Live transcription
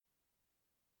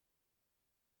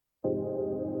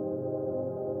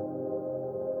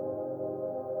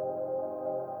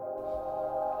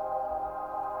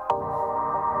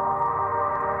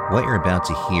What you're about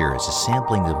to hear is a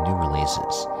sampling of new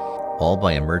releases, all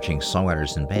by emerging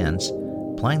songwriters and bands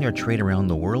plying their trade around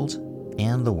the world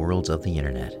and the world of the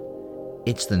internet.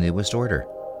 It's the newest order,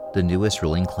 the newest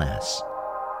ruling class.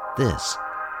 This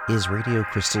is Radio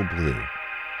Crystal Blue,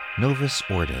 Novus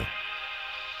Ordo.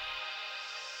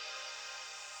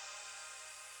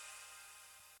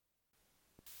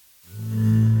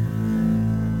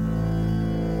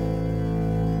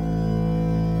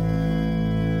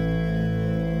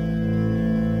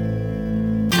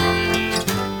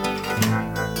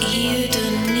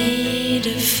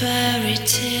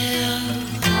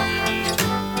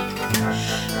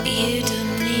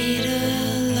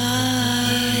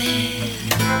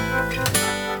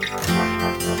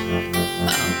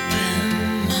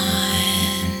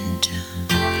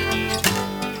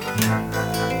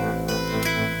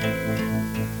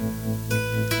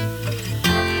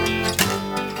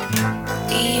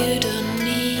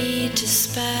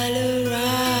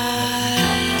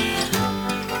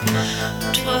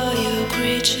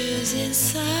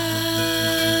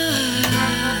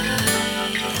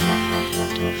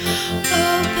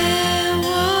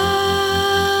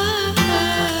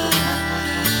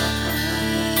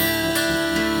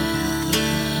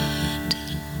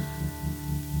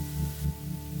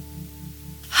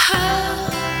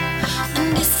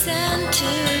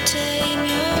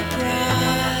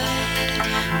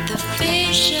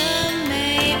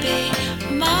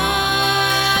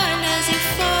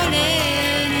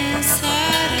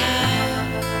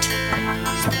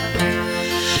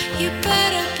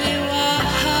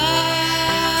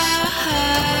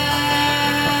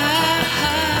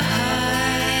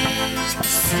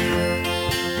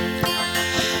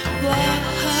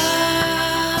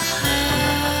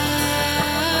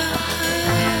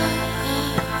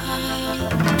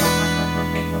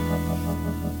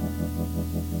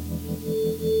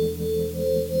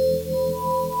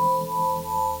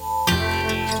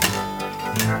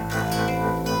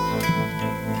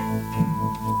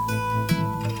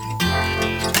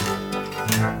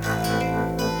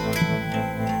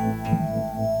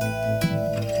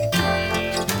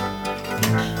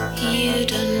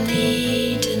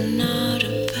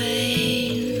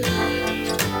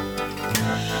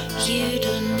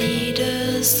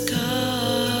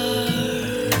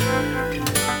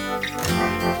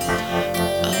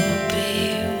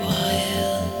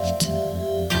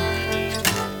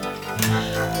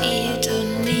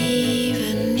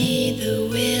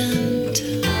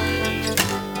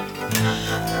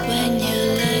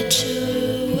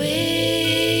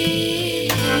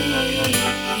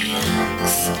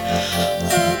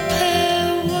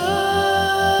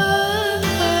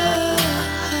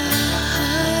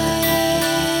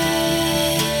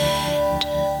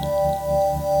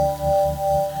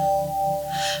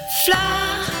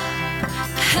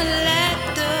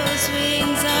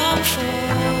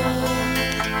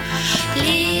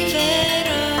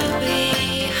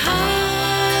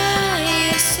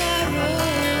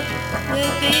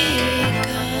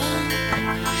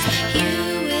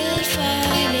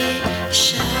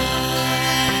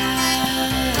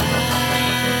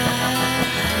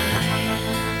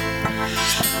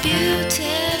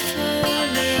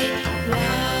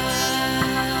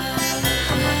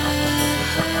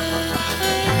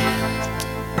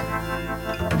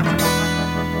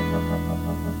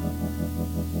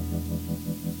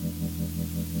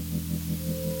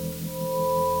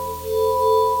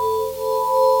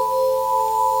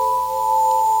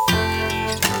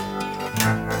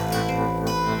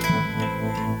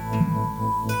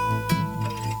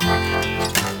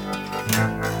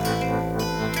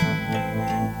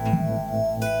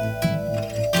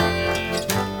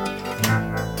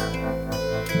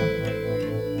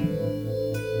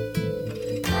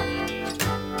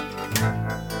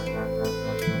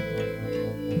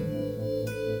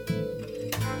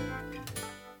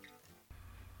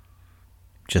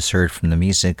 Just heard from the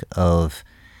music of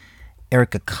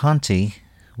Erica Conti,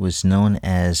 who was known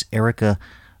as Erica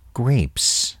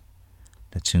Grapes.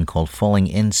 That tune called Falling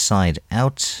Inside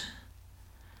Out,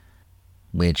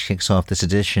 which kicks off this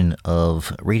edition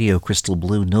of Radio Crystal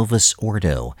Blue Novus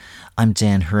Ordo. I'm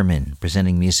Dan Herman,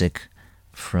 presenting music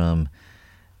from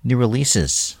new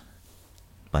releases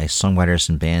by songwriters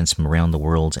and bands from around the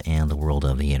world and the world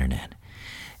of the internet.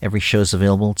 Every show is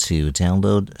available to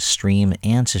download, stream,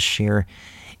 and to share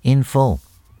in full.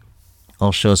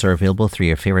 All shows are available through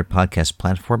your favorite podcast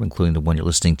platform, including the one you're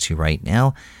listening to right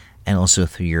now, and also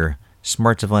through your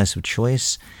smart device of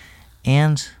choice,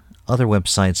 and other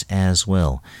websites as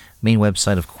well. Main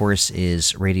website, of course,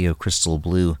 is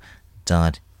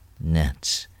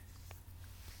radiocrystalblue.net.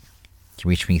 can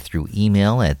reach me through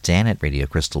email at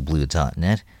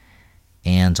dan@radiocrystalblue.net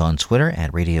and on Twitter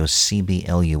at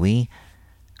RadioCBLUE,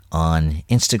 on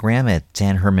Instagram at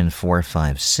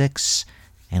danherman456,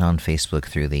 and on Facebook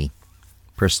through the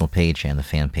personal page and the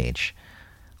fan page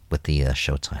with the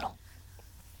show title.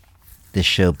 This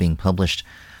show being published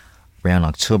around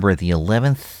October the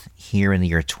 11th here in the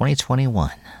year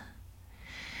 2021.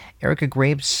 Erica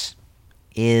Grapes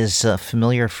is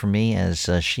familiar for me as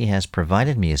she has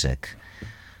provided music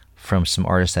from some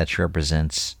artists that she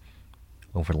represents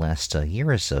over the last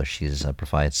year or so. She's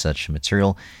provided such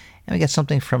material, and we get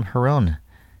something from her own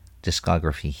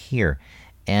discography here.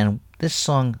 And this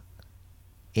song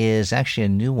is actually a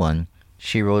new one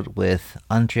she wrote with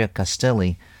Andrea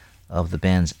Castelli of the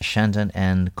bands Shandon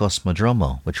and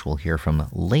Cosmodromo, which we'll hear from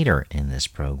later in this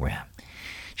program.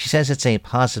 She says it's a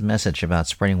positive message about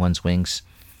spreading one's wings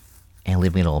and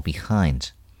leaving it all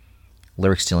behind.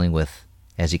 Lyrics dealing with,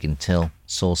 as you can tell,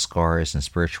 soul scars and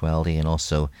spirituality and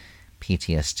also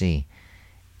PTSD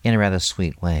in a rather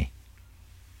sweet way.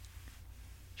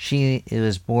 She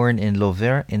was born in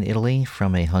Lovere in Italy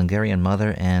from a Hungarian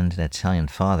mother and an Italian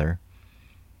father.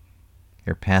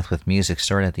 Her path with music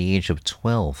started at the age of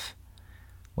 12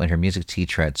 when her music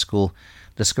teacher at school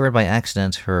discovered by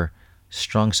accident her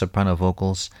strong soprano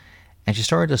vocals, and she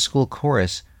started a school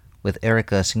chorus with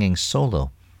Erica singing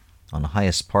solo on the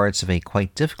highest parts of a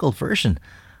quite difficult version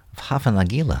of Hava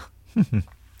Nagila.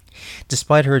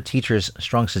 Despite her teacher's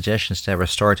strong suggestions to have her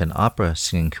start an opera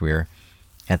singing career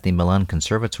at the Milan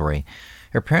Conservatory,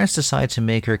 her parents decided to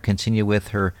make her continue with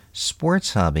her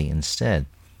sports hobby instead.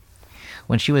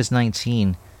 When she was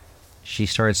 19, she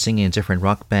started singing in different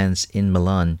rock bands in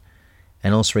Milan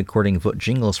and also recording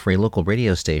jingles for a local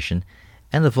radio station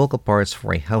and the vocal parts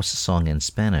for a house song in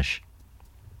Spanish.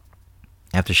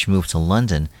 After she moved to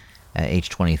London at age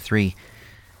 23,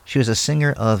 she was a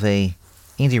singer of a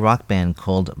indie rock band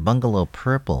called Bungalow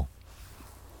Purple.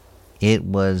 It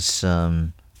was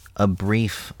a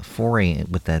brief foray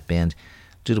with that band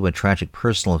due to a tragic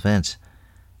personal event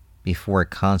before a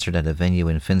concert at a venue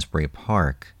in Finsbury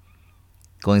Park.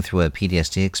 Going through a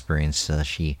PTSD experience,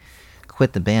 she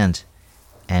quit the band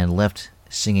and left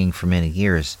singing for many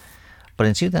years. But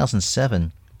in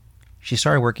 2007, she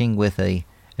started working with an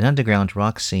underground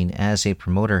rock scene as a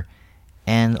promoter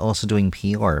and also doing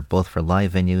PR, both for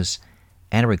live venues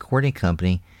and a recording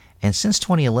company, and since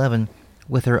 2011,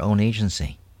 with her own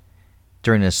agency.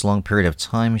 During this long period of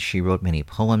time, she wrote many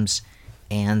poems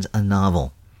and a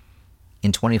novel.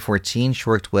 In 2014, she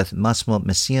worked with Massimo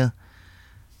Messia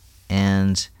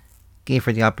and gave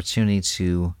her the opportunity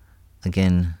to,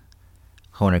 again,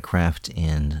 hone her craft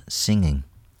in singing.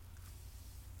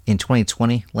 In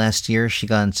 2020, last year, she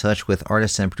got in touch with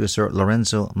artist and producer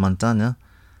Lorenzo Montana,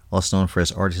 also known for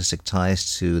his artistic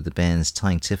ties to the bands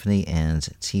Tying Tiffany and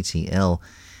TTL,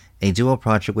 a duo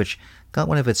project which got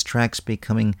one of its tracks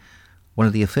becoming one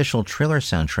of the official trailer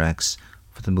soundtracks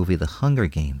for the movie The Hunger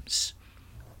Games.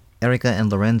 Erica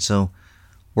and Lorenzo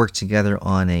worked together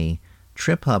on a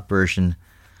trip-hop version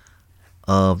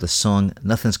of the song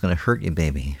Nothing's Gonna Hurt You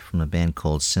Baby from a band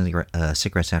called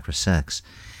Cigarettes After Sex.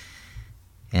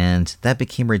 And that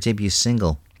became her debut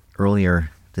single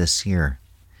earlier this year.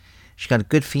 She got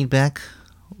good feedback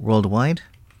worldwide,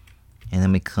 and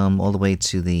then we come all the way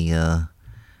to the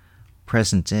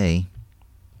present day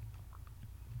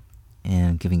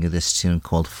and giving you this tune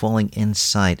called Falling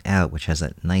Inside Out, which has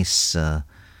that nice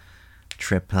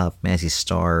trip-hop, Mazzy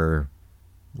Star,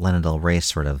 Lana Del Rey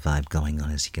sort of vibe going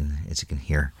on, as you can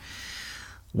hear.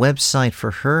 Website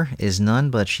for her is none,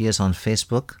 but she is on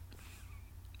Facebook.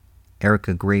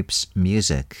 Erica Grapes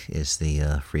Music is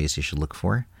the phrase you should look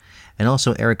for. And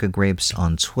also Erica Grapes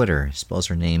on Twitter. Spells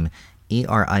her name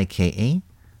ErikaGrapes.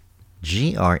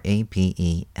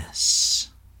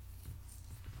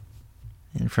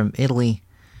 And from Italy,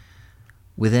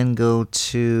 we then go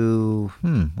to,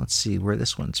 let's see where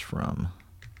this one's from.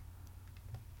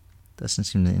 Doesn't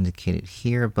seem to indicate it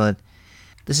here, but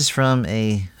this is from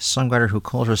a songwriter who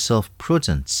called herself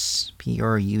Prudence,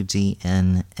 Prudns.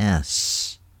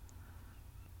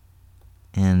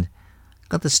 And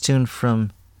got this tune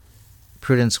from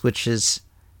Prudence, which is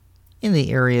in the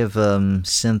area of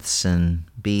synths and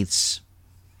beats.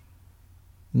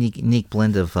 Unique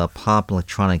blend of pop,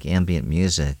 electronic, ambient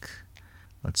music.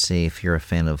 Let's say if you're a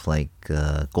fan of like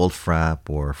Goldfrapp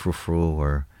or Frou Frou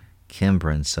or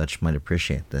Kimbra and such, might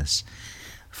appreciate this.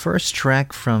 First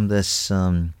track from this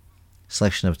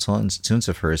selection of tunes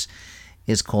of hers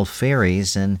is called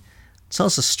Fairies and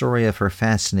tells the story of her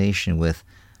fascination with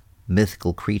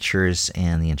mythical creatures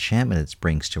and the enchantment it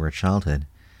brings to her childhood.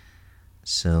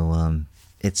 So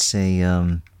it's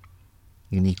a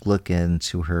unique look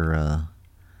into her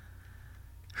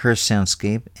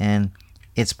soundscape, and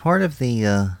it's part of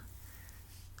the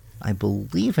I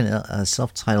believe a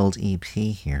self-titled EP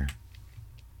here.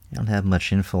 I don't have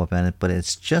much info about it, but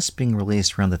it's just being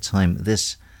released around the time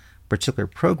this particular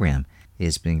program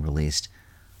is being released.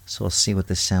 So we'll see what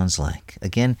this sounds like.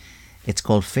 Again, it's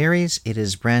called Fairies. It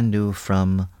is brand new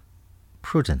from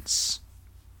Prudence.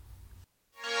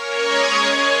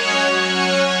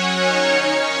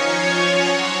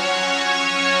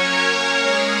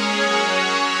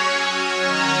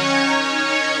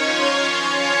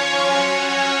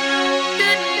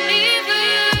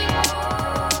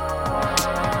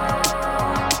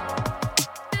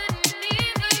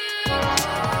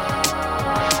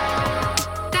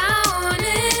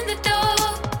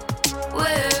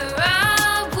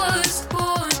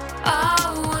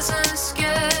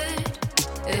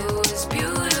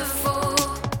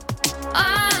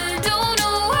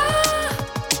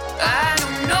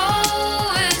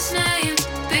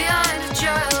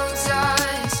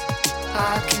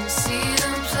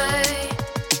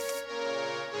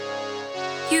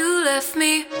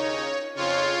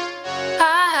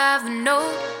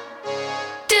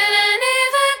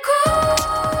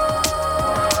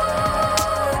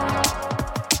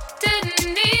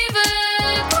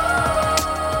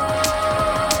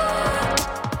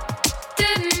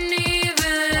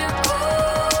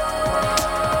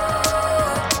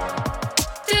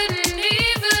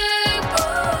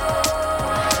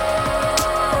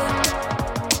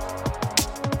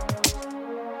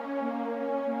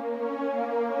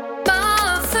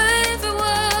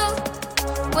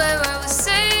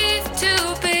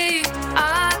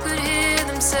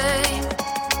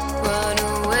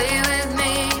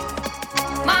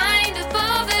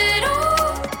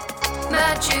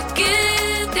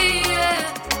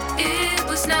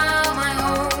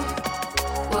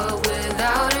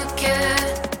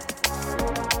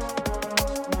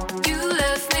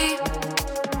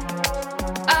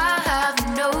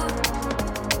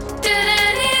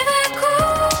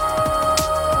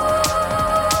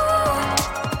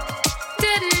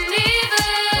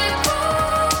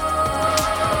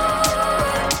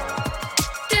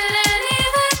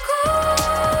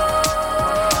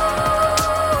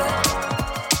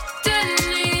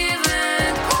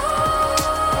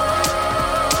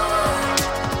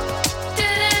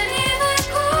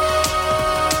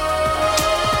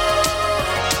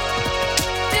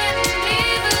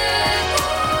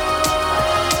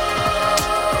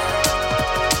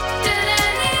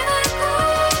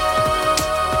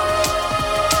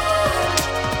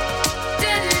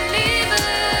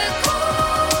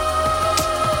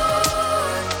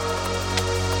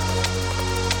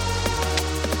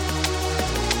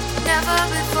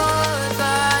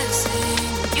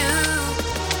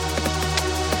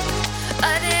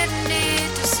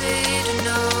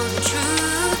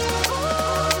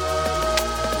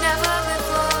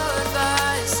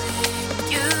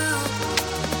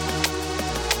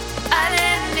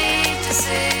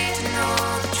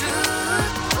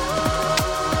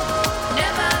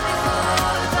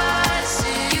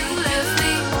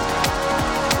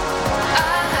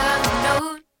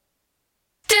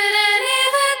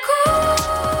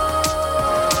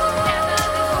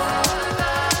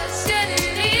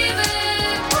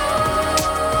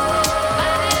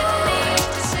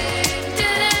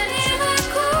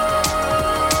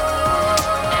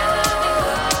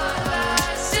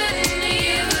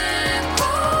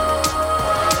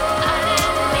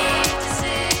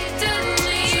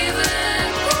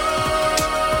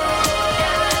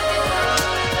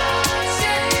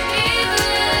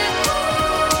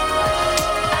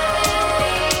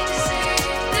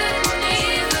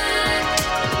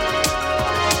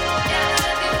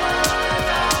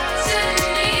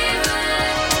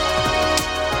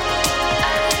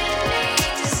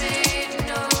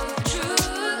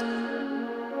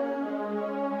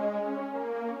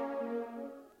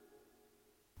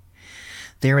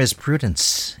 There is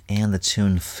Prudence and the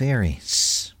tune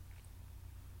Fairies.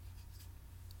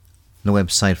 No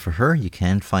website for her. You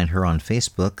can find her on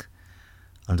Facebook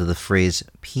under the phrase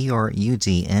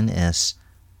PRUDNS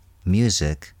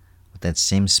Music with that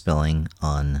same spelling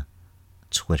on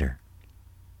Twitter.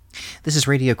 This is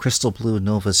Radio Crystal Blue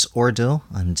Novus Ordo.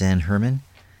 I'm Dan Herman.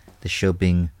 The show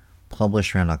being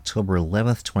published around October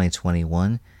 11th,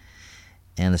 2021.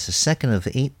 And it's the second of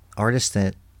 8 artists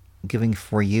that giving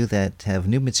for you that have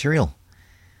new material,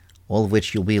 all of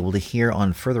which you'll be able to hear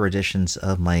on further editions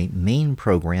of my main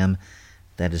program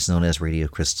that is known as Radio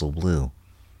Crystal Blue.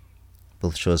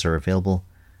 Both shows are available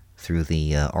through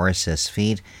the RSS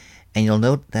feed, and you'll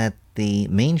note that the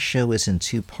main show is in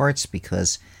 2 parts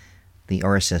because The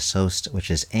RSS host,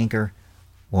 which is Anchor,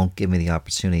 won't give me the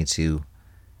opportunity to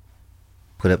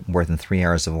put up more than 3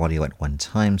 hours of audio at one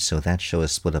time, so that show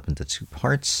is split up into 2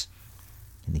 parts.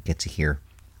 And you get to hear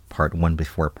part 1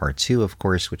 before part 2, of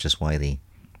course, which is why the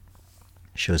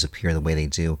shows appear the way they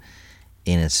do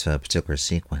in its particular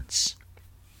sequence.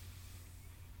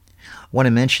 I want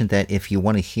to mention that if you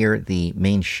want to hear the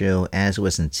main show as it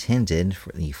was intended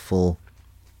for the full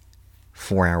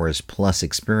 4 hours plus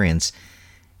experience,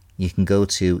 you can go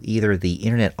to either the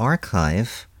Internet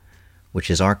Archive,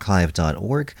 which is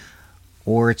archive.org,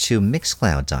 or to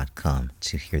mixcloud.com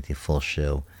to hear the full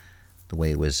show the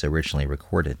way it was originally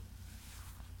recorded.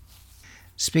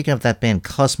 Speaking of that band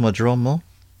Cosmodromo,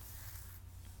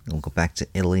 we'll go back to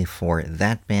Italy for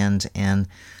that band and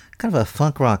kind of a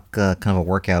funk rock kind of a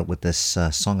workout with this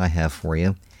song I have for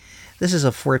you. This is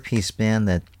a 4-piece band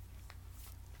that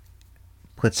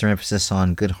puts their emphasis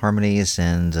on good harmonies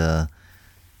and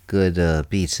good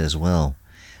beats as well.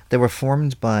 They were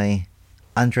formed by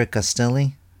Andrea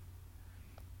Castelli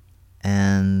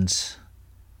and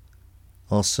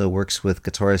also works with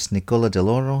guitarist Nicola Del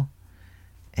Oro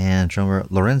and drummer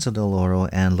Lorenzo Del Oro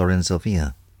and Lorenzo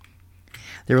Villa.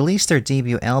 They released their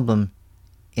debut album,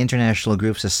 International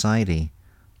Groove Society,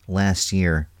 last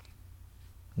year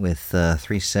with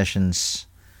 3 sessions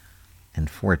and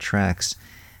 4 tracks,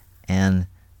 and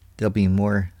there'll be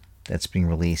more that's being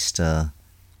released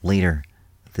later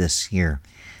this year.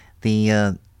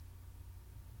 The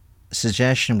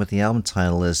suggestion with the album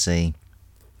title is a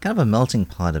kind of a melting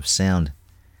pot of sound.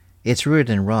 It's rooted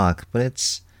in rock, but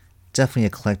it's definitely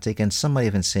eclectic, and some might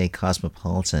even say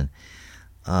cosmopolitan.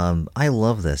 I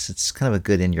love this. It's kind of a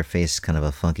good in-your-face kind of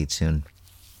a funky tune.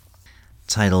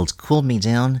 Titled Cool Me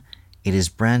Down, it is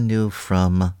brand new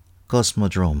from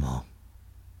Cosmodromo.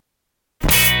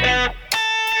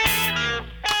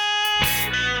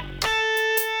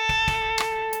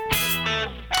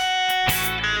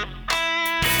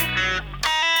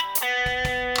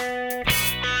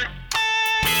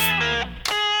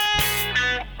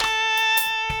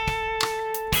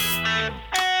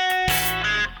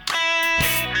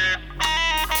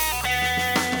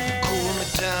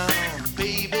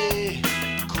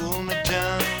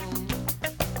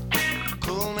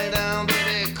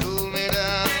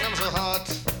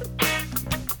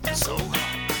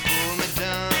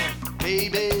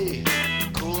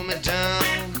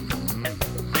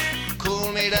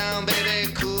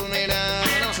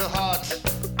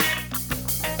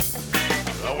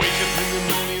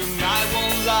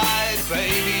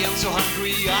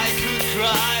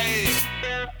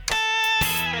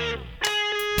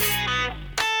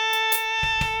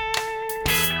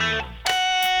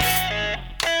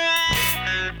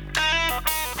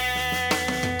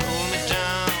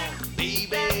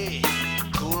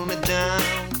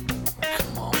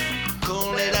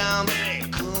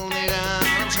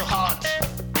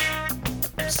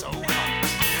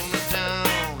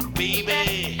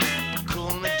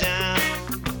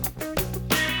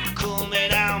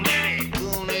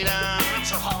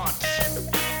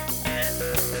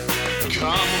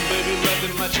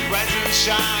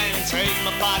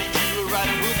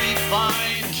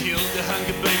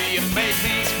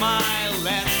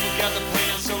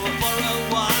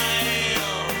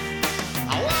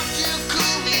 I want you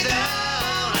cool me down.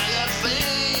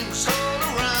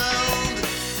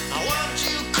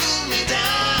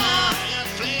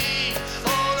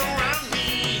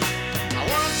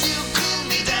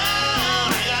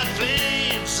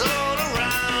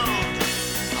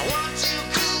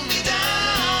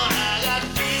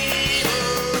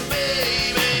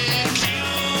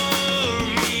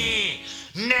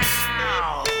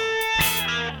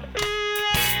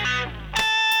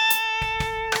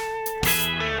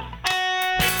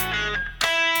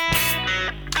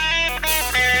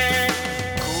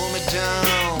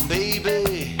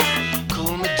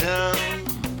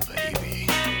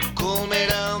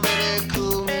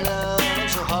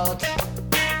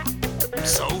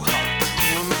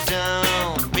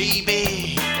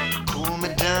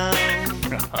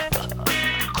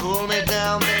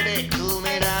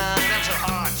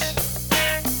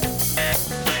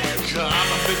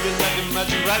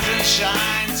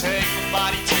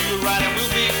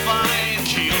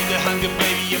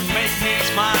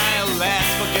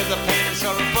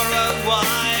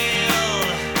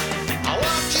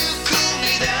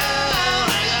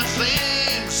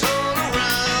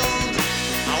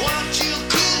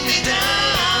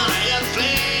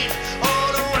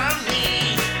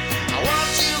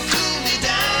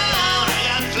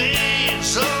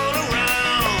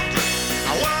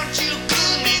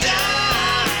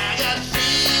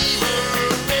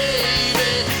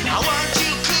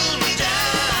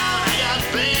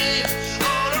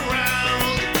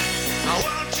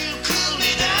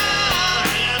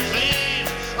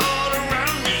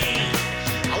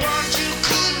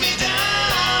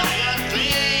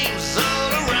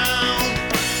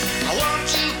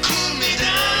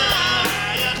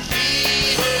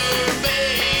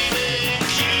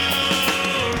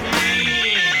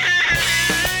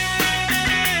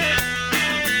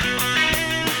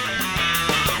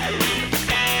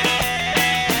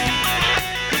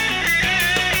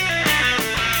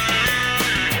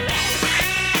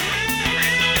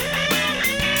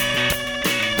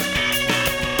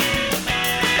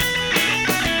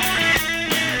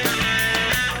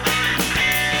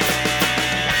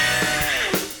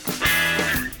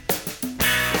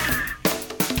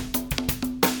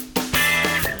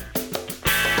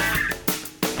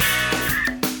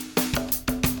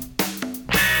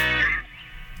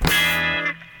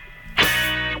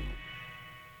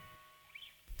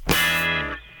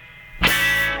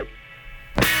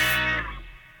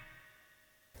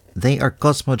 They are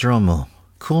Cosmodromo.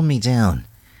 Cool Me Down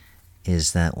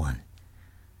is that one.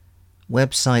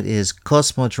 Website is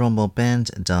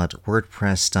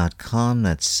cosmodromoband.wordpress.com.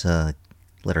 That's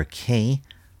letter K,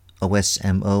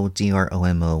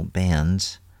 OSMODROMO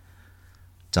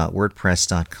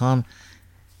band.wordpress.com.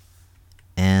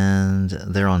 And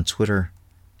they're on Twitter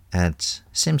at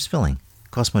same spelling,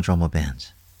 Cosmodromo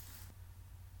Band.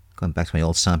 Going back to my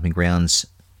old stomping grounds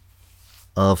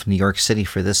of New York City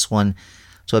for this one,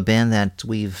 to a band that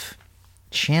we've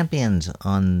championed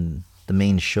on the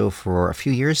main show for a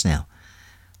few years now.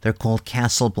 They're called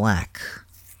Castle Black.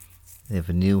 They have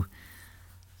a new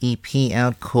EP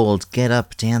out called Get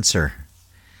Up Dancer.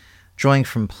 Drawing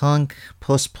from punk,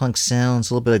 post-punk sounds,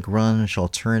 a little bit of grunge,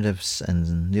 alternatives,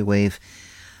 and new wave.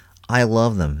 I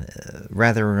love them.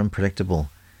 Rather unpredictable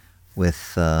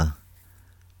with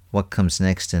what comes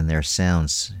next in their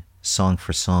sounds, song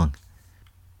for song.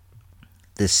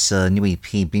 This new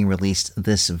EP being released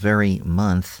this very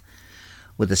month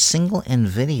with a single and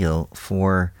video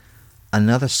for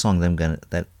another song that I'm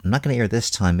not going to air this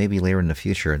time, maybe later in the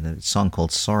future. A song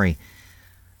called Sorry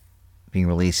being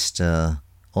released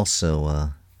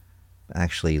also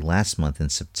actually last month in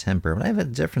September. But I have a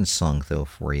different song, though,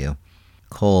 for you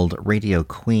called Radio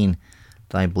Queen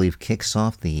that I believe kicks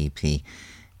off the EP.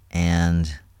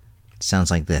 And it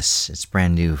sounds like this. It's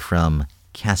brand new from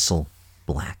Castle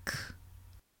Black.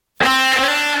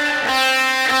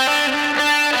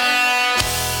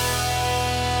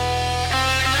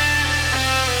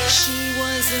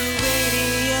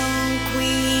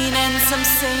 Some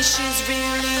say she's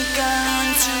really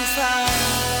gone too far.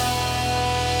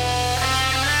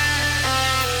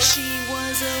 She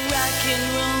was a rock and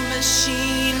roll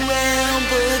machine. Well,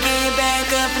 boogie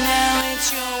back up, now it's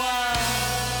your wall.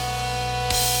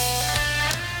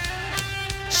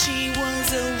 She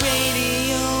was a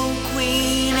radio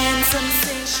queen, and some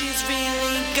say she's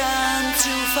really gone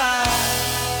too far.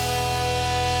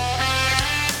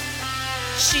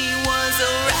 She was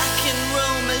a rock and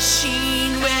roll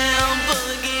machine. Well,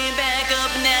 boogie back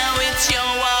up, now it's your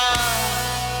wall.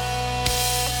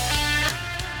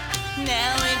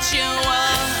 Now it's your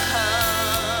wall.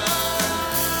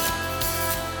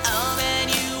 All that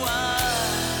you are.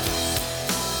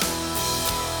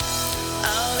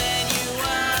 All that you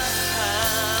are.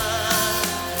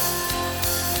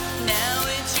 Now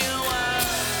it's your wall.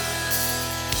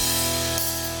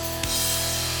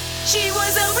 She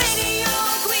was a radio.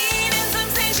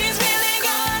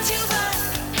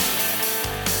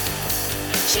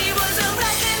 She was a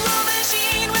rock and roll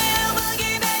machine. Well,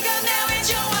 boogie back up, now it's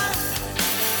your wall.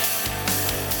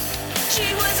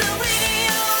 She was a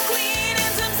radio queen,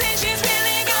 and some say she's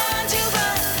really gone too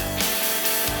far.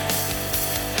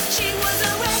 She was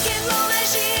a rock and roll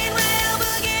machine. Well,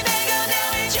 boogie back up,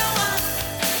 now it's your wall.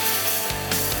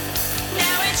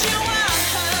 Now it's your wall.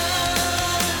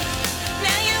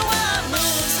 Now you want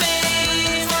moves,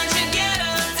 babe. Won't you get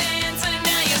up, dance, and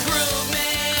now you groove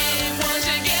me. Won't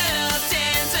you get up,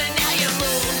 dance, and now you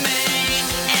move me.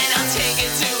 And I'll take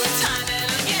it to a time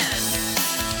and again.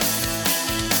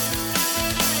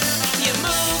 You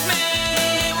move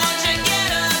me. Won't you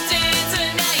get up, dance,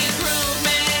 and now you groove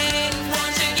me.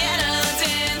 Won't you get up,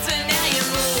 dance, and now you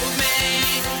move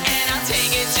me. And I'll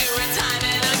take it to a time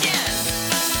and again.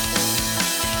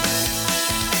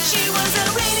 She was a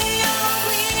radio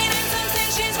queen, and some say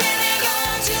she's really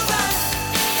gone too far.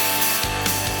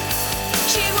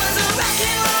 She was a rock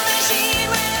and roll machine.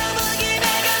 Well, boogie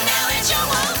back up, now it's your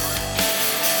wall.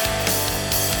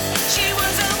 She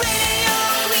was a radio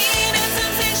queen, and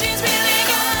some say she's really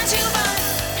gone too far.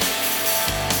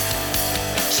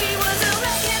 She was a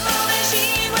rock and roll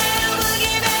machine. Well,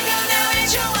 boogie back up, now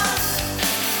it's your wall.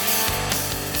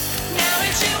 Now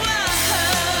it's your wall.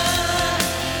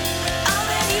 All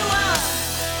that you are.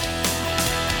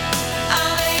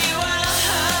 All that you are.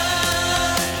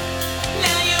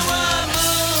 Now you are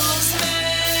moves me.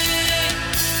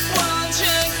 Won't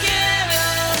you get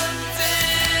up,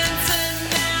 dance, and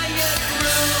now you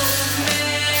groove me.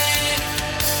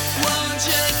 Won't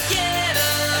you get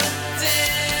up,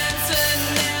 dance, and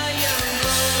now you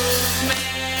move me.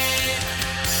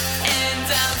 And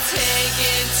I'll take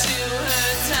it to her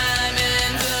time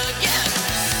and again.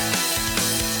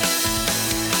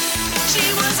 She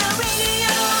was a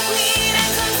radio queen,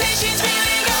 and some say she's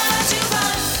really gone too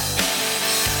far.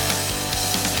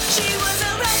 She was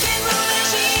a rock and roll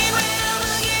machine. Well,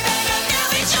 boogie back up,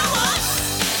 now it's your wall.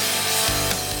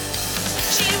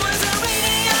 She was a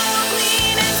radio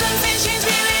queen, and some say she's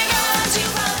really gone too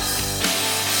far.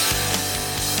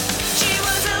 She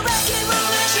was a rock and roll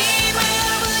machine.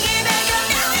 Well, boogie back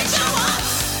up, now it's your wall.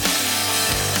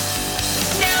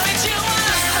 Now it's your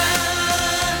wall.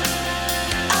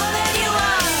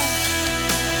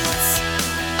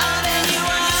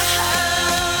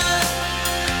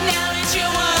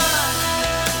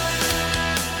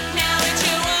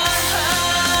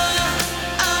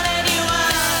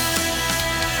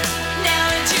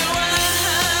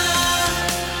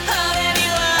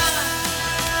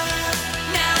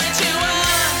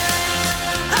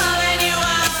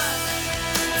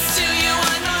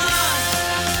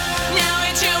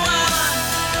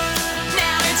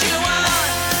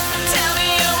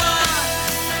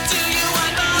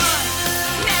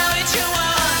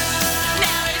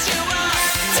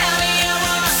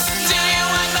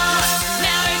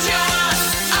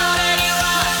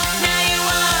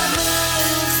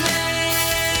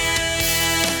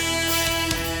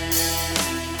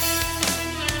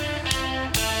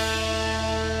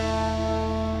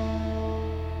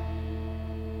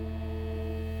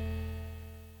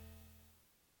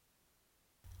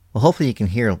 Well, hopefully you can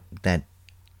hear that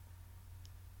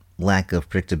lack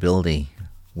of predictability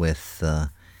with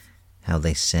how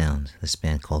they sound. This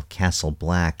band called Castle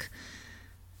Black.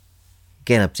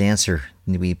 Get Up Dancer,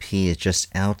 new EP is just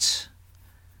out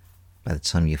by the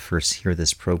time you first hear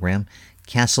this program.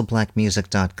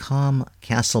 CastleBlackMusic.com,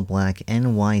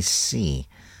 CastleBlackNYC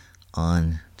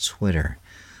on Twitter.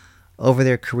 Over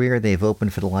their career, they've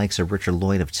opened for the likes of Richard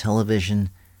Lloyd of Television,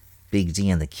 Big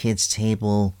D and the Kids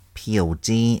Table,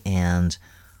 POD, and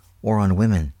War on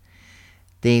Women.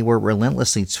 They were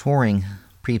relentlessly touring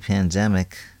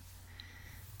pre-pandemic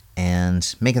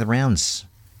and making the rounds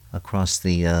across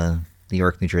the New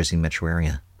York, New Jersey metro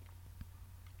area.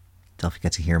 Don't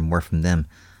forget to hear more from them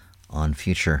on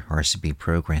future RCB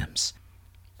programs.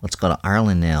 Let's go to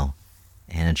Ireland now,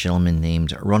 and a gentleman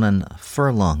named Ronan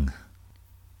Furlong.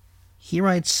 He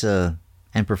writes and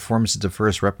performs a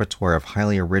diverse repertoire of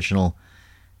highly original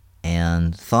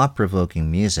and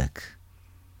thought-provoking music.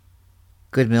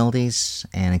 Good melodies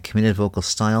and a committed vocal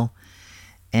style,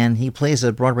 and he plays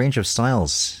a broad range of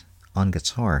styles on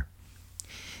guitar.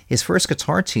 His first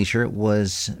guitar teacher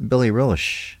was Billy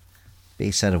Roche,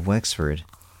 based out of Wexford,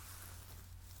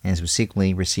 and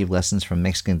subsequently received lessons from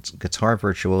Mexican guitar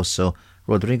virtuoso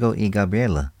Rodrigo y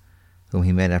Gabriela, whom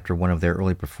he met after one of their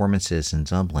early performances in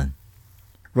Dublin.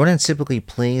 Ronan typically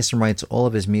plays and writes all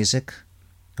of his music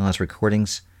on his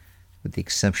recordings, with the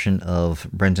exception of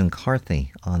Brendan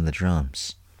Carthy on the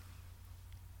drums.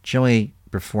 Joey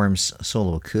performs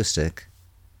solo acoustic,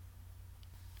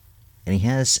 and he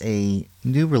has a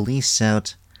new release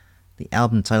out, the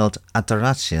album titled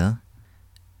Ataraxia,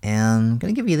 and I'm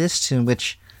going to give you this tune,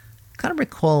 which kind of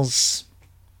recalls,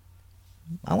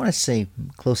 I want to say,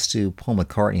 close to Paul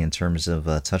McCartney in terms of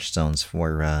touchstones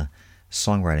for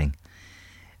songwriting.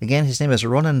 Again, his name is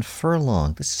Ronan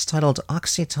Furlong. This is titled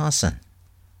Oxytocin.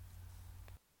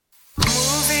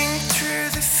 Moving through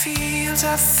the fields,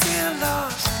 I feel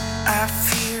lost, I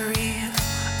feel real.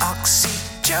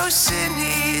 Oxytocin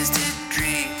is the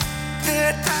dream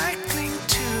that I cling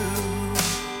to.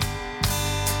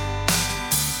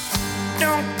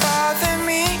 Don't bother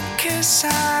me, 'cause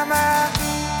I'm out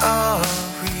of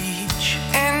reach,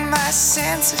 and my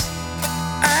senses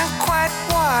aren't quite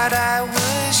what I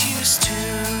was used to.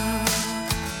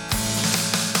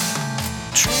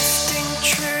 Drifting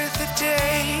through the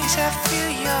days, I feel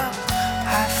young,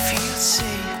 I feel safe.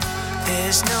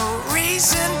 There's no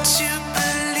reason to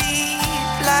believe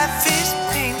life is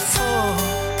painful.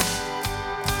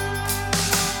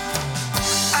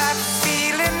 I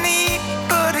feel a need,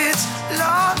 but it's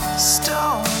lost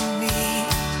on me,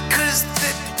 'cause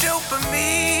the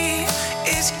dopamine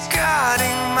is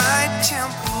guarding my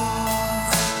temple.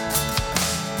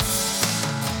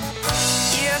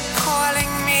 You're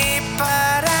calling me,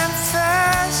 but I'm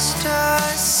fast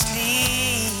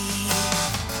asleep.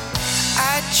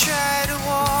 I try to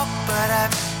walk, but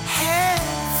I've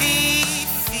heavy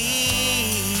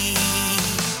feet.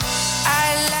 I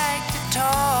like to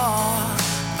talk,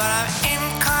 but I'm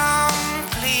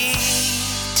incomplete,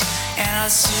 and I'll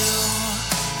soon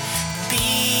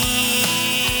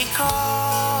be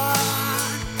gone.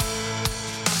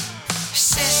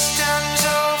 Systems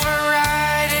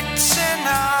override, it's an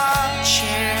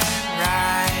armchair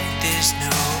ride. There's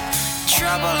no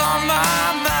trouble on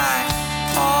my mind,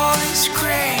 all is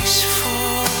graceful.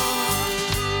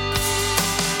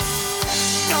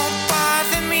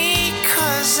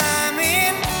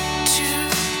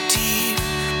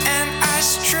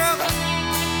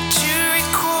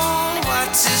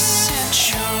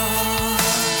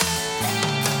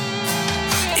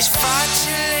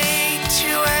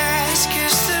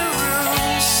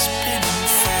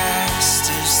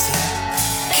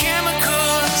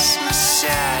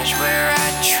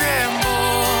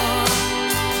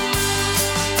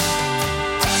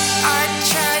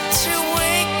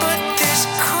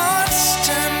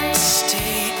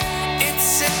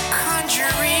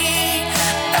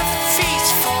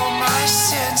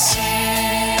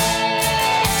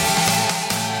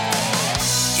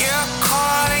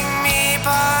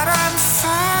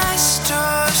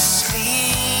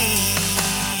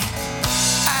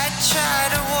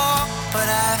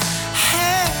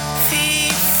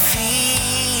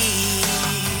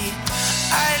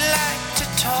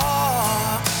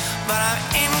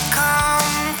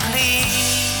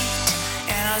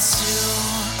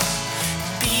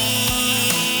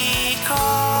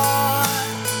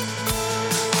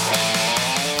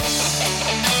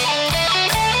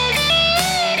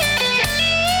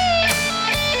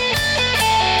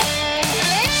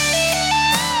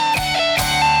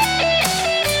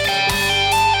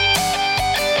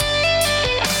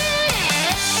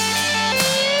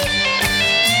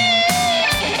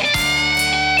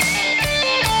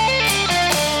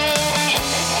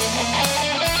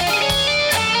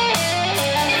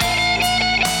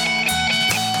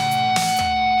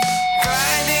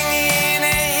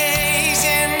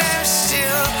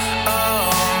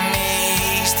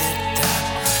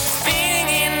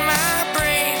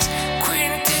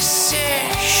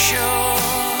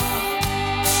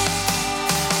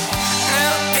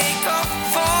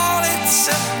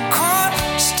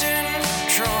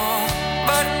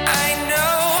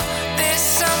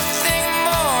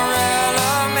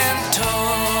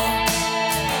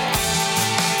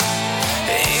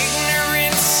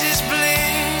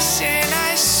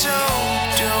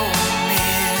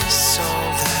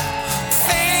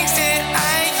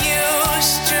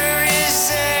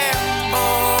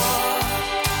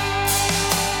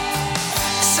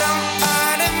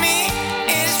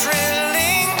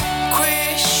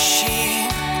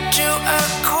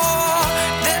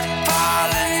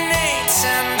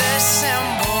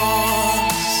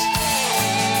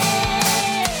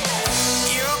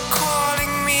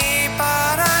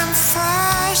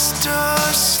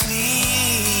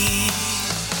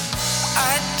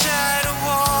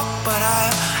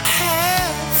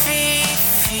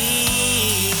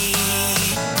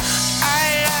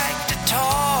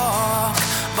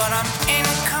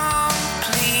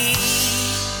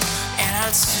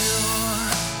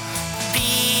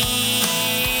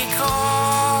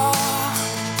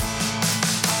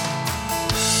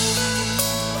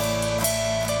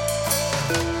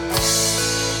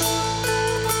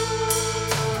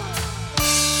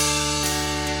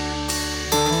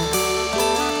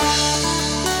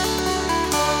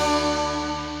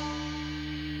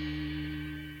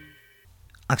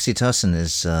 Oxytocin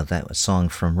is that song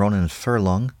from Ronan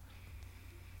Furlong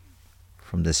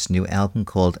from this new album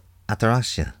called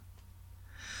Ataraxia.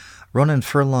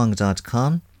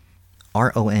 RonanFurlong.com,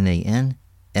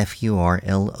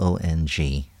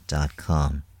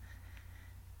 RonanFurlong.com.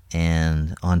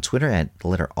 And on Twitter at the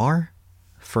letter R,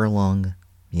 Furlong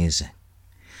Music.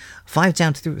 5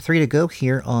 down to 3 to go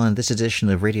here on this edition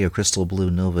of Radio Crystal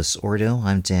Blue Novus Ordo.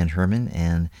 I'm Dan Herman,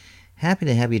 and happy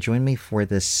to have you join me for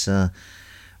this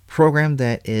program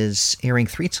that is airing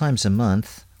 3 times a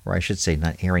month, or I should say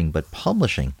not airing, but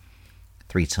publishing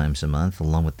 3 times a month,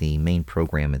 along with the main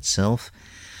program itself,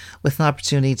 with an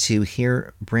opportunity to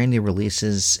hear brand new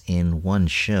releases in one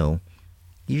show,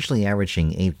 usually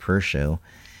averaging 8 per show.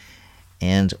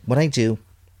 And what I do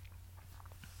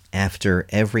after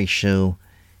every show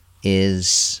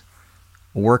is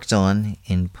worked on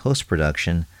in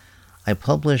post-production, I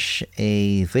publish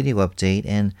a video update,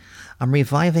 and I'm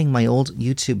reviving my old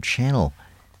YouTube channel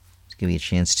to give you a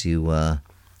chance to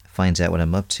find out what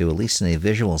I'm up to, at least in a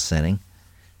visual setting,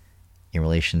 in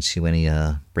relation to any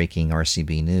breaking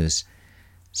RCB news.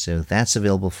 So that's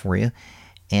available for you.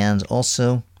 And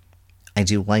also, I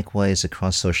do likewise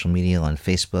across social media on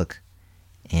Facebook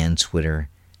and Twitter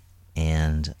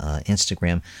and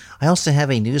Instagram. I also have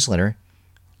a newsletter.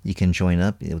 You can join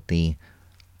up with the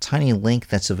tiny link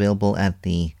that's available at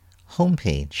the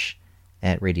homepage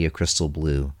at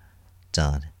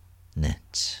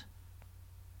radiocrystalblue.net.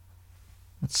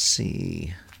 Let's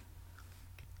see.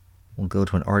 We'll go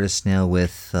to an artist now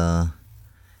with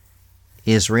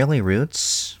Israeli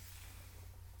roots.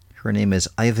 Her name is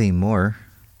Ivy Moore,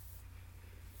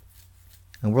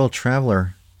 a world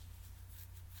traveler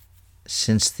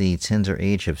since the tender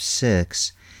age of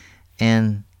 6,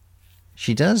 and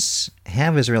she does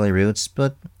have Israeli roots,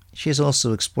 but she has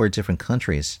also explored different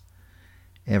countries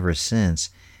ever since,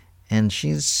 and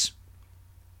she's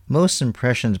most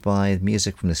impressioned by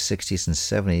music from the 60s and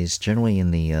 70s, generally in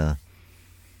the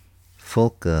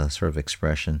folk sort of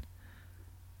expression,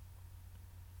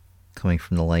 coming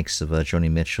from the likes of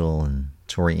Joni Mitchell and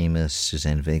Tori Amos,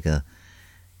 Suzanne Vega,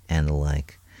 and the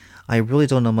like. I really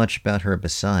don't know much about her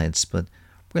besides, but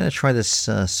we're going to try this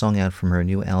song out from her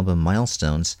new album,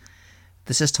 Milestones.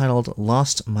 This is titled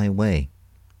Lost My Way.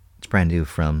 It's brand new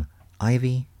from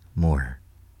Ivy Moore.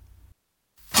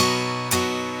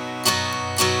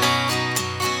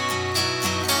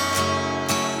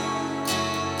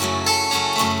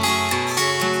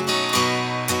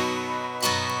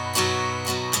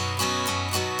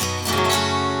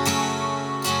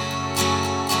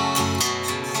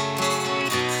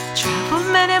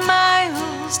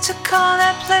 To call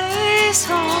that place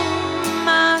home,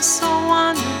 my soul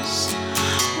wanders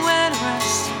where to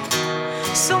rest.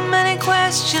 So many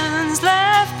questions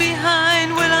left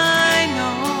behind, will I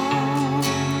know?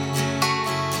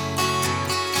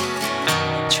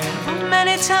 Traveled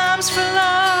many times for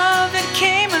love that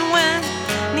came and went.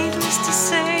 Needless to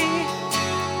say,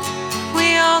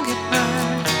 we all get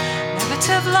burned. Never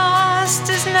to have lost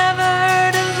is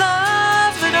never to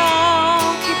love at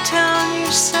all. Keep telling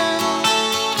yourself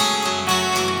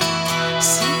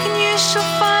she'll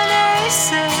find, they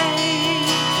say,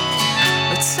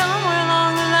 but somewhere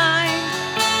along the line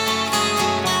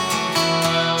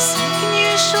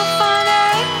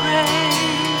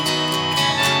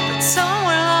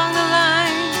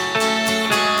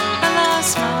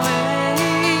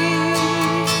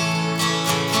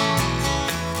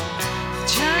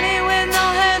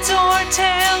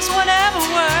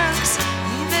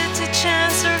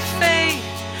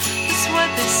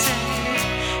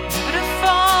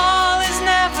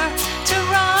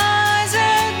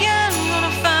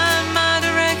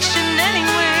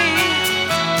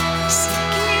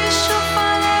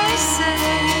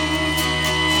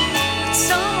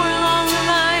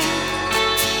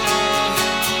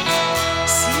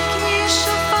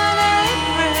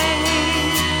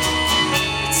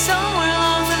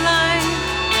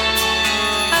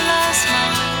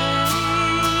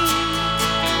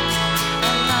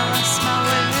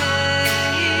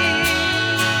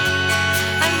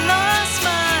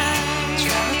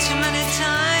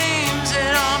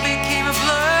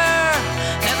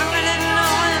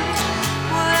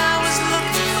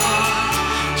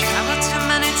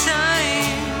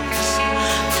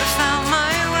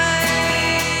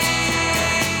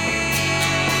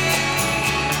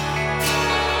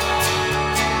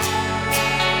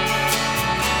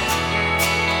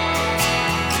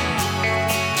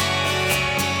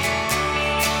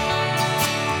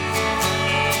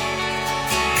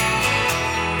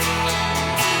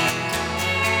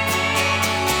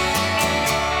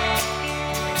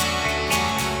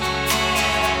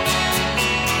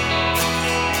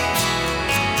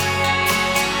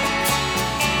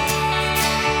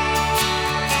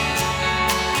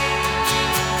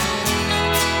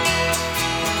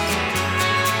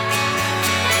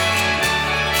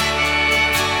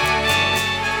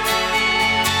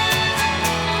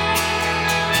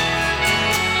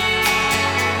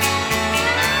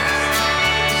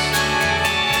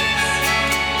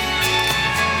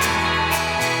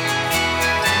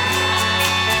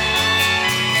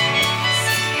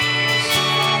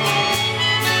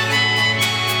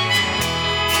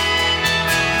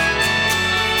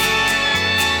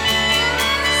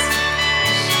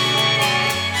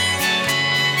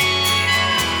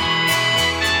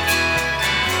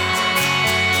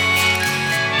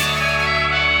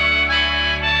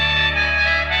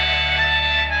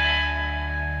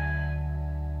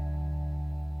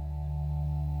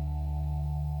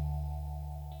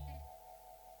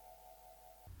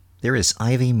There is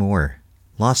Ivy Moore,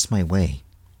 Lost My Way,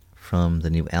 from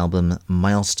the new album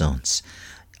Milestones.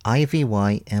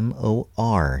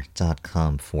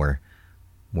 IVYMOR.com for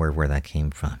more of where that came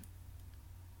from.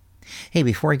 Hey,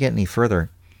 before I get any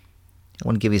further, I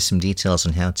want to give you some details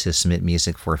on how to submit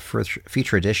music for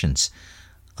future editions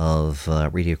of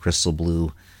Radio Crystal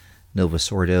Blue,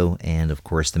 Novus Ordo, and of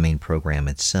course the main program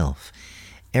itself.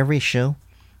 Every show,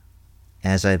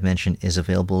 as I've mentioned, is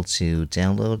available to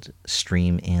download,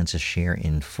 stream, and to share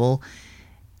in full.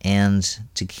 And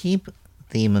to keep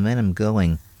the momentum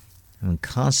going, I'm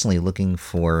constantly looking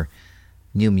for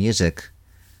new music,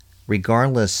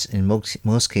 regardless, in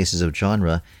most cases of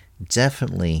genre,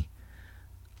 definitely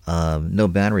no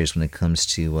boundaries when it comes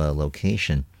to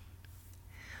location.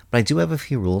 But I do have a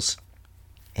few rules,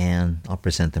 and I'll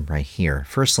present them right here.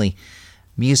 Firstly,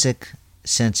 music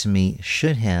sent to me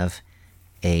should have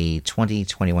a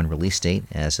 2021 release date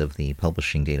as of the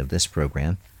publishing date of this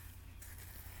program.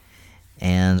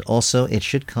 And also, it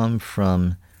should come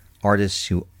from artists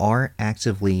who are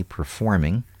actively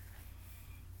performing.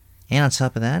 And on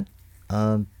top of that,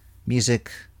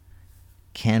 music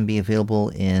can be available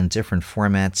in different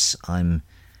formats. I'm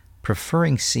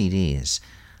preferring CDs,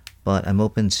 but I'm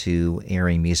open to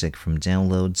airing music from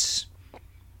downloads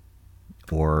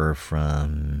or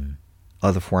from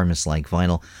other formats like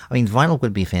vinyl. I mean, vinyl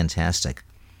would be fantastic.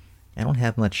 I don't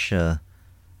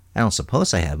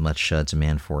suppose I have much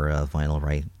demand for vinyl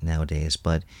right nowadays,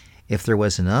 but if there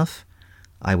was enough,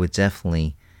 I would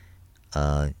definitely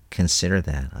consider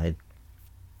that. I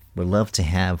would love to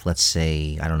have, let's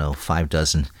say, 5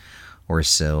 dozen or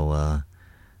so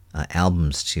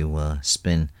albums to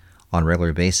spin on a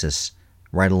regular basis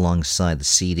right alongside the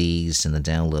CDs and the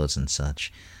downloads and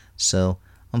such. So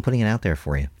I'm putting it out there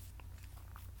for you.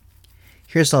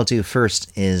 Here's what I'll do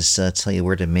first is tell you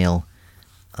where to mail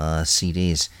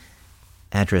CDs.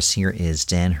 Address here is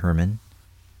Dan Herman,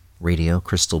 Radio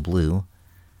Crystal Blue,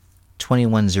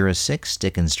 2106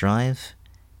 Dickens Drive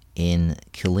in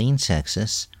Killeen,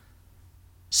 Texas.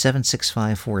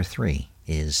 76543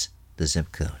 is the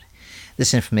zip code.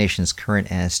 This information is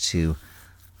current as to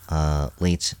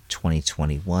late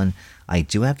 2021. I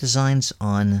do have designs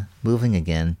on moving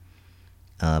again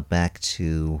back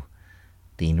to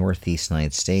the Northeast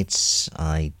United States.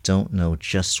 I don't know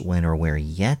just when or where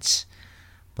yet,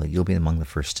 but you'll be among the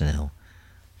first to know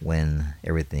when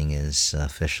everything is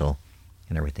official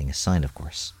and everything is signed, of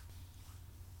course.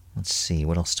 Let's see,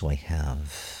 what else do I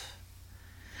have?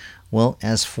 Well,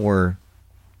 as for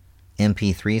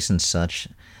MP3s and such,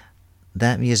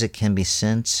 that music can be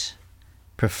sent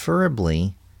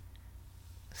preferably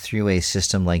through a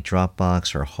system like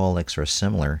Dropbox or Holix or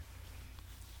similar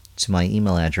to my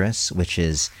email address, which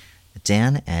is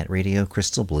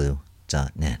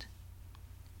dan@radiocrystalblue.net.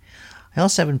 I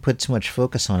also haven't put too much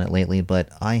focus on it lately, but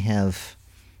I have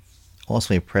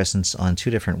also a presence on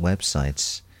 2 different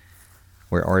websites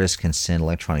where artists can send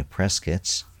electronic press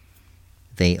kits.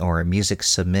 They are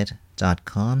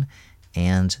musicsubmit.com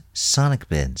and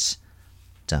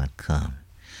sonicbids.com.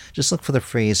 Just look for the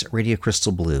phrase Radio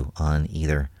Crystal Blue on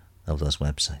either of those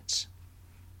websites.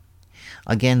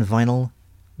 Again, vinyl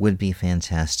would be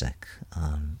fantastic.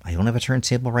 I don't have a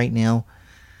turntable right now.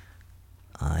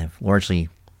 I've largely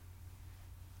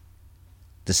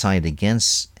decided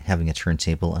against having a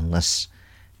turntable unless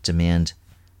demand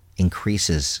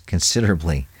increases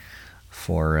considerably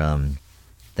for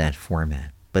that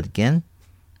format. But again,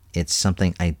 it's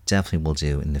something I definitely will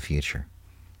do in the future.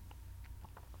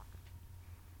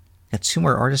 Got 2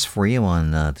 more artists for you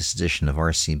on this edition of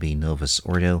RCB Novus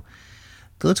Ordo.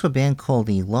 Go to a band called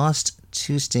the Lost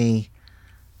Tuesday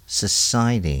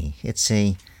Society. It's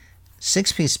a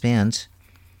 6-piece band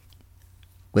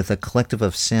with a collective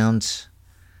of sound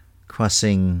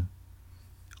crossing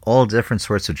all different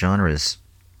sorts of genres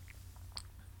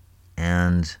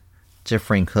and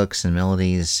differing hooks and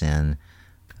melodies, and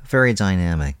very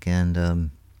dynamic.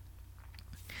 And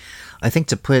I think,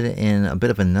 to put it in a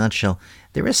bit of a nutshell,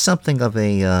 there is something of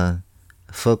a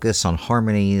focus on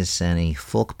harmonies and a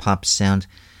folk pop sound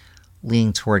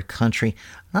leaning toward country,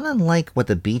 not unlike what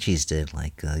the Bee Gees did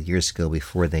years ago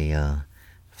before they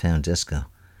found disco.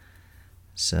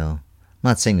 So I'm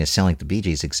not saying they sound like the Bee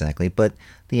Gees exactly, but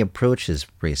the approach is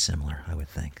pretty similar, I would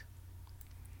think.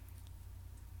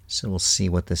 So we'll see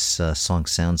what this song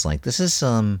sounds like. This is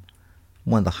one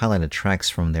of the highlighted tracks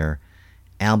from their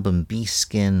album Bee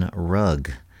Skin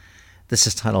Rug. This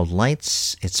is titled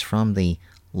Lights. It's from the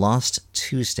Lost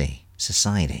Tuesday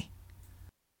Society.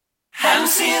 Haven't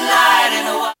seen light in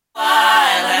a while,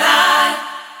 and I'm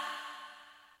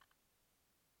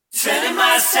turning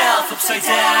myself upside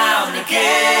down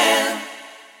again.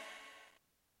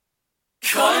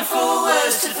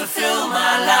 fulfill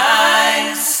my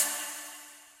lines.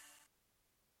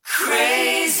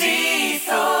 Crazy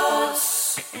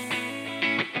thoughts.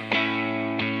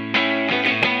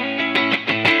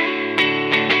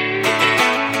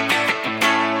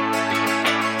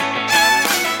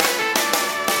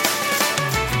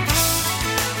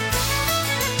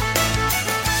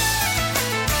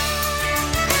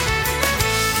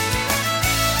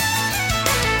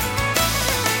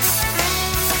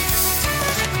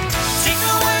 Take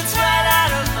the words right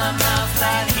out of my mouth,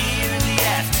 right here in the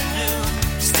afternoon,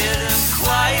 still and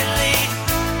quietly.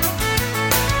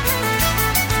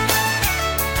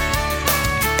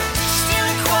 Still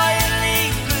and quietly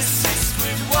persist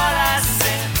with what I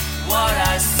said. What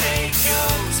I say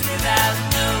goes without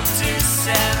notice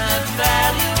and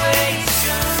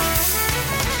evaluation.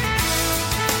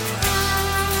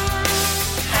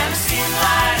 Haven't seen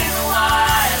light in a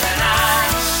while, and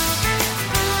I'm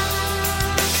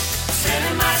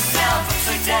turning myself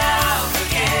upside down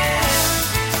again,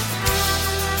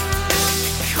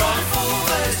 calling for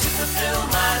words to fulfill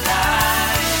my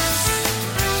lies.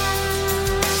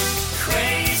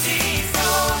 Crazy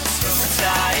thoughts from a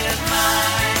tired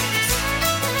mind.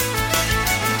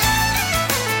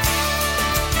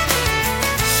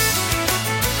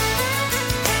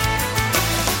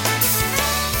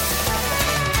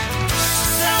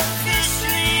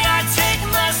 Selfishly, I take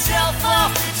myself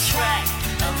off the track.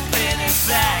 I'm bending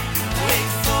back, wait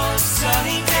for a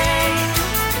sunny day.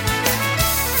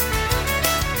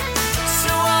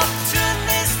 So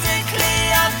optimistically,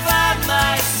 I find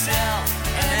myself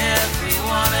and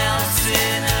everyone else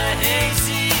in a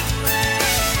hazy way.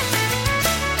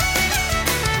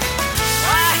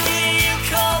 I hear you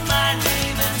call my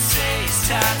name and say it's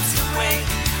time to wait.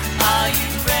 Are you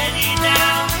ready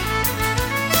now?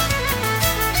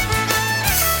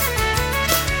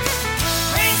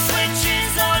 Rain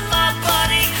switches on my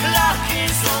body, clock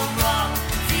is all wrong.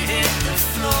 If you hit the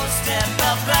floor, step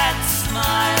up and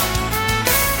smile.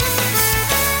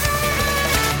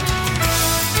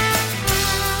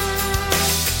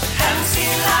 Haven't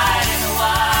seen light in a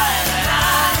while, and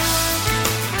I'm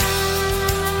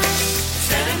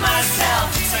turning myself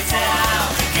upside down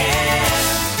again,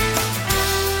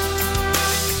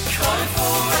 calling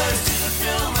for words to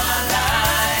fulfill my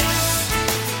lies.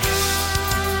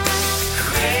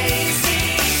 Crazy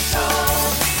thoughts.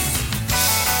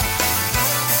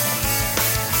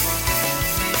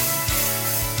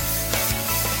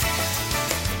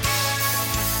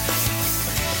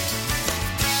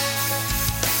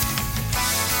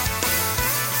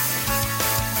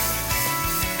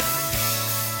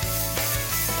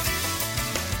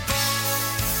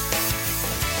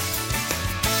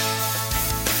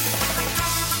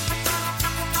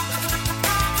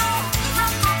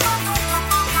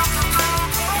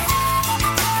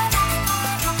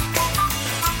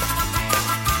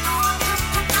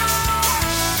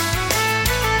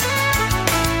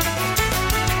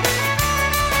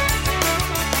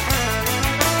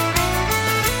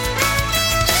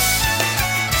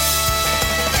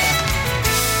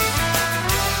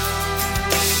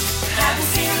 Haven't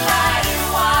seen light in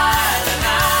a while, and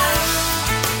I'm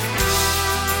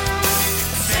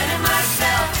turning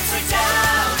myself upside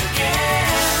down again,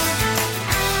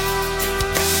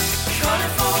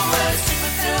 calling for words to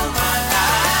fulfill my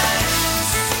lies.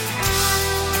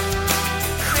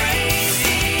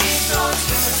 Crazy thoughts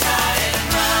from a tired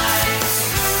mind.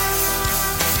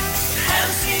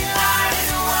 Haven't seen light in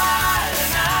a while,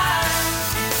 and I'm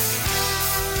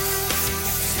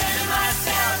turning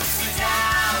myself upside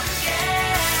down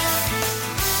again,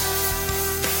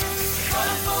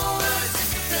 calling for words to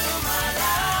fulfill my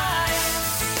lies.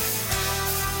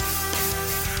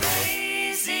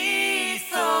 Crazy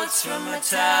thoughts from a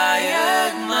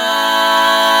tired mind.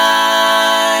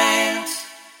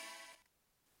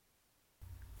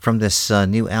 From this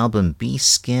new album, Bee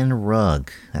Skin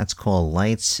Rug. That's called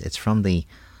Lights. It's from the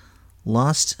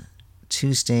Lost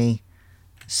Tuesday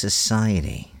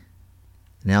Society.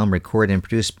 An album recorded and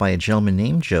produced by a gentleman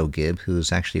named Joe Gibb,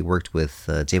 who's actually worked with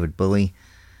David Bowie,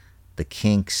 The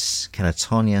Kinks,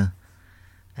 Catatonia,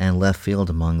 and Left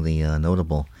Field among the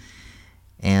notable.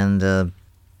 And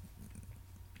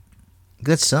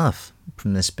good stuff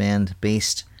from this band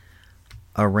based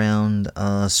around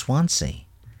Swansea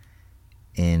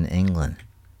in England.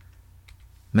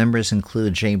 Members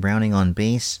include Jay Browning on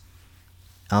bass,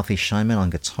 Alfie Scheinman on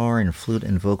guitar and flute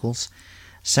and vocals,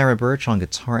 Sarah Birch on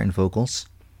guitar and vocals,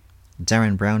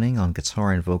 Darren Browning on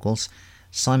guitar and vocals,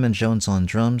 Simon Jones on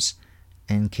drums,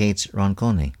 and Kate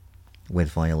Ronconi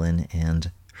with violin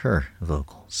and her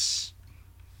vocals.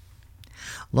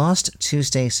 Lost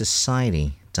Tuesday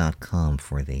Society Ordo.com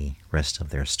for the rest of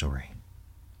their story.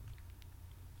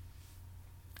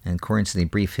 And according to the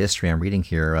brief history I'm reading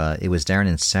here, it was Darren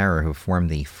and Sarah who formed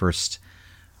the first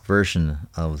version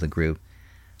of the group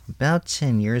about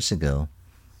 10 years ago.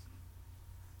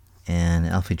 And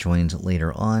Alfie joined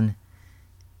later on.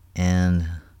 And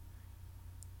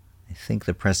I think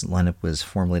the present lineup was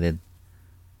formulated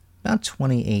about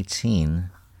 2018.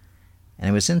 And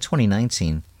it was in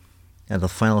 2019 that the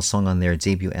final song on their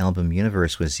debut album,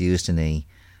 Universe, was used in a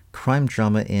crime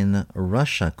drama in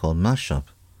Russia called Mashup.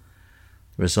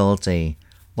 The result, a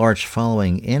large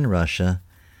following in Russia,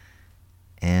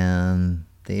 and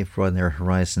they've broadened their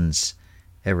horizons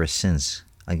ever since,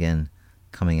 again,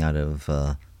 coming out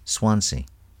of Swansea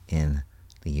in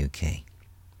the UK.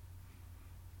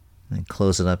 And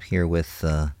close it up here with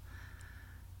I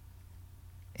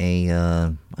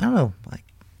don't know,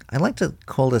 I like to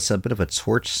call this a bit of a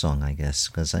torch song, I guess,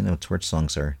 because I know torch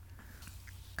songs are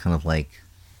kind of like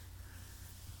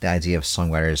the idea of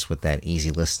songwriters with that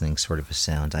easy listening sort of a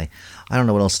sound. I don't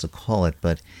know what else to call it,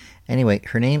 but anyway,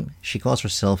 her name, she calls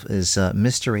herself, is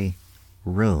Mystery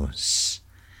Rose.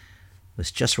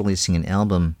 Was just releasing an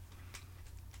album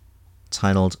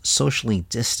titled Socially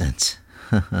Distant.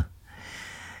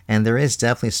 And there is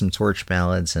definitely some torch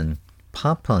ballads and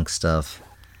pop-punk stuff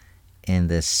in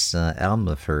this album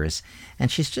of hers.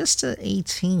 And she's just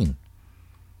 18.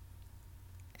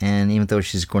 And even though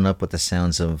she's grown up with the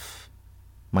sounds of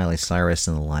Miley Cyrus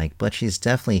and the like, but she's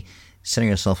definitely setting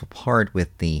herself apart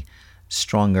with the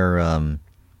stronger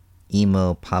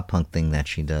emo pop-punk thing that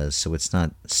she does, so it's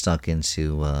not stuck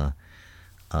into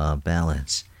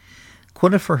ballads.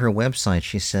 Quoted for her website,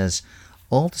 she says,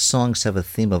 "All the songs have a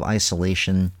theme of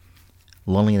isolation,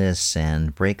 loneliness,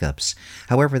 and breakups.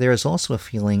 However, there is also a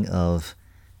feeling of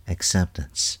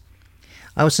acceptance.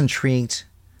 I was intrigued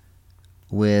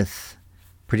with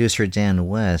producer Dan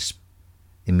West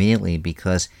immediately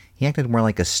because he acted more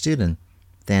like a student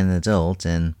than an adult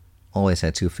and always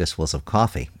had 2 fistfuls of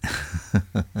coffee."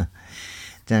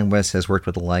 Dan West has worked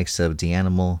with the likes of The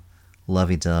Animal,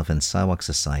 Lovey Dove, and Sidewalk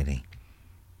Society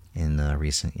in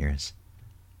recent years.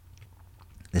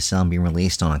 This album being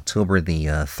released on October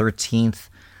the 13th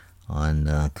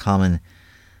on common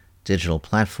digital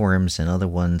platforms and other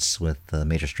ones with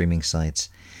major streaming sites,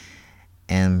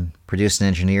 and produced and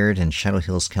engineered in Shadow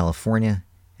Hills, California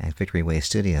at Victory Way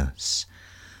Studios.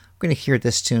 We're going to hear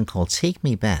this tune called Take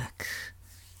Me Back.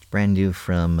 It's brand new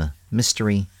from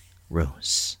Mystery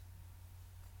Rose.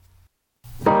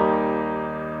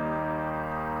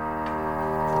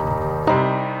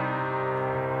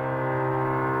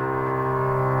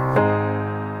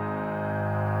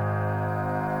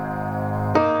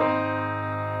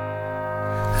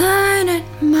 Learning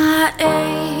my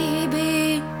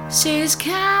ABCs,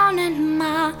 counting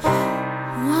my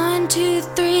 1, 2,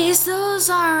 3s, those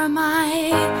are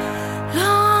my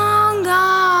long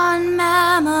gone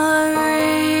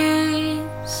memories.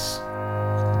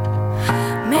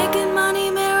 Making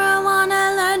money,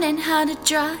 marijuana, learning how to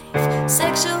drive,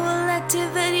 sexual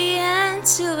activity and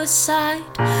suicide.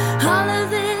 All of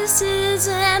this is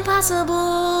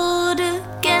impossible to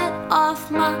get off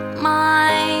my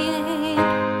mind.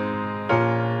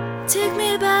 Take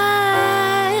me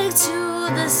back to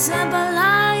the simple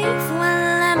life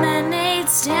when lemonade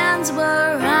stands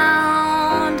were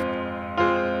around.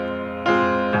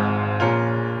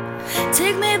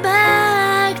 Take me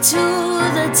back to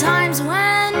the times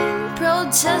when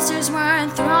protesters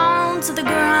weren't thrown to the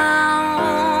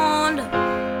ground.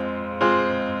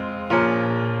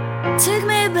 Take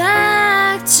me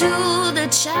back to the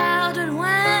childhood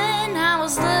when I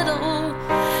was little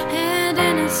and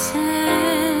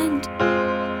innocent.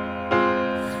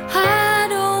 I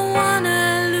don't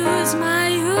wanna lose my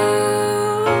youth.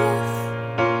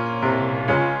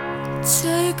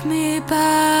 Take me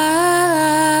back.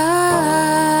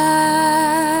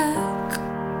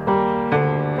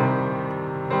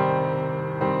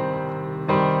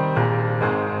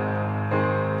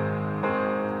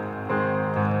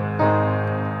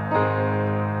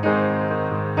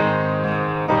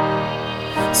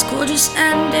 School just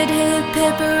ended, hip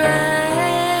hip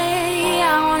hooray.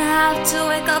 I won't have to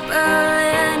wake up early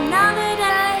another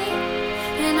day.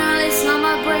 An early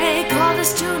summer break, all the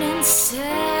students say.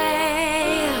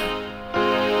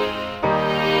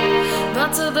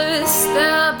 But to this,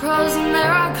 there are pros and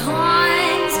there are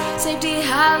cons. Safety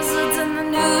hazards in the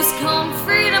news, come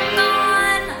freedom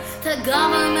gone. The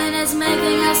government is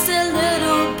making us a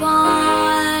little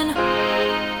pawn.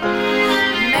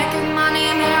 Making money,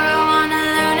 marijuana,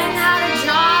 learning how to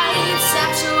drive,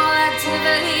 sexual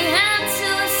activity and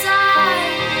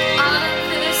suicide. All of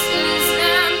this is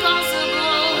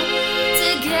impossible to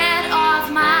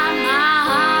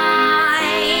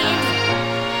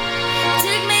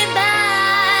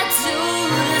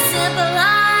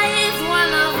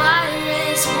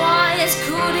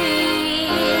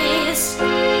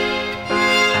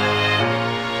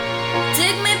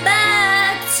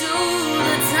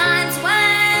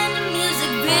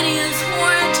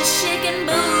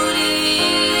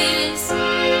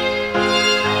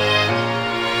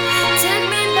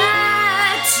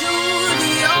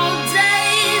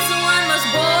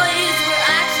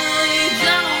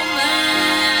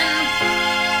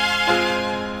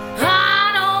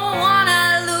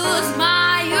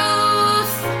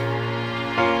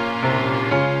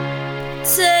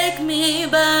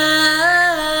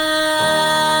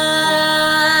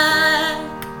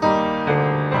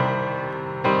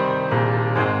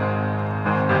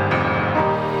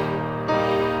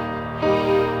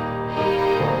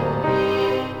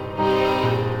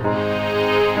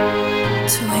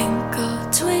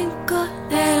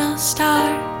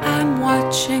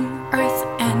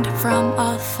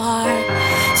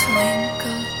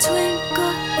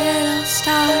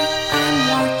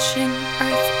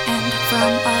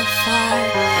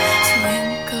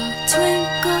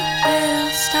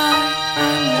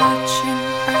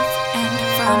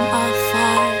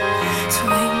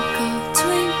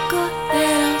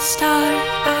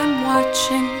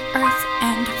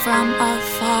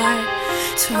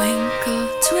Twinkle,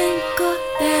 twinkle,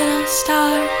 little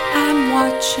star, I'm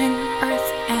watching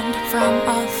Earth and from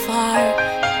afar.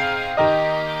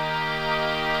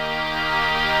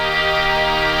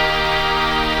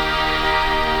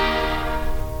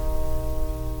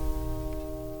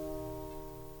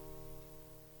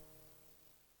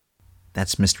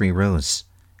 That's Mystery Rose.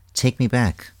 Take Me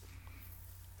Back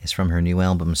is from her new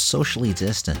album, Socially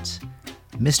Distant.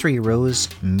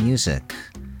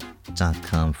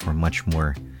 MysteryRoseMusic.com for much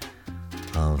more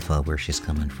of where she's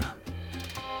coming from.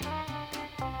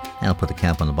 And I'll put the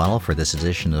cap on the bottle for this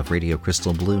edition of Radio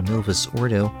Crystal Blue Novus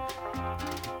Ordo.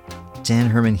 Dan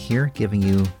Herman here, giving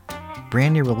you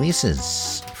brand new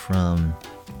releases from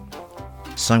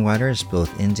songwriters, both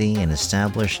indie and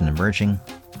established and emerging.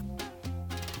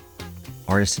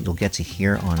 Artists that you'll get to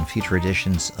hear on future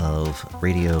editions of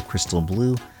Radio Crystal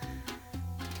Blue.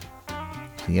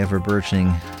 The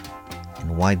ever-burgeoning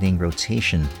and widening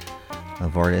rotation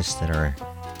of artists that are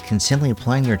continually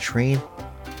applying their trade,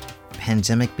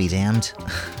 pandemic be damned,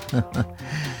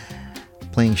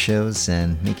 playing shows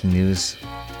and making news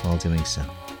while doing so.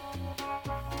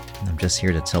 And I'm just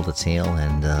here to tell the tale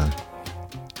and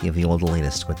give you all the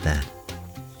latest with that.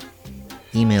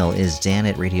 Email is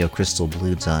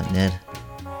dan@radiocrystalblue.net.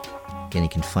 Again, you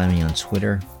can find me on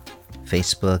Twitter,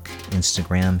 Facebook,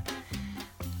 Instagram.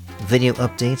 Video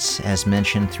updates, as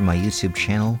mentioned, through my YouTube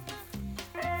channel,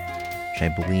 which I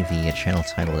believe the channel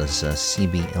title is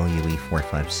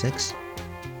CBLUE456.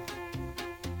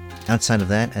 Outside of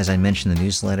that, as I mentioned, the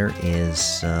newsletter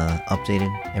is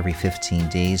updated every 15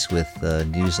 days with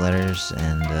newsletters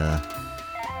and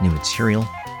new material.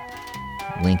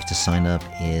 Link to sign up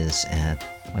is at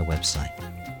my website.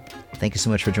 Thank you so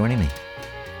much for joining me.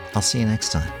 I'll see you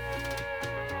next time.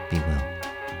 Be well.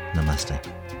 Namaste.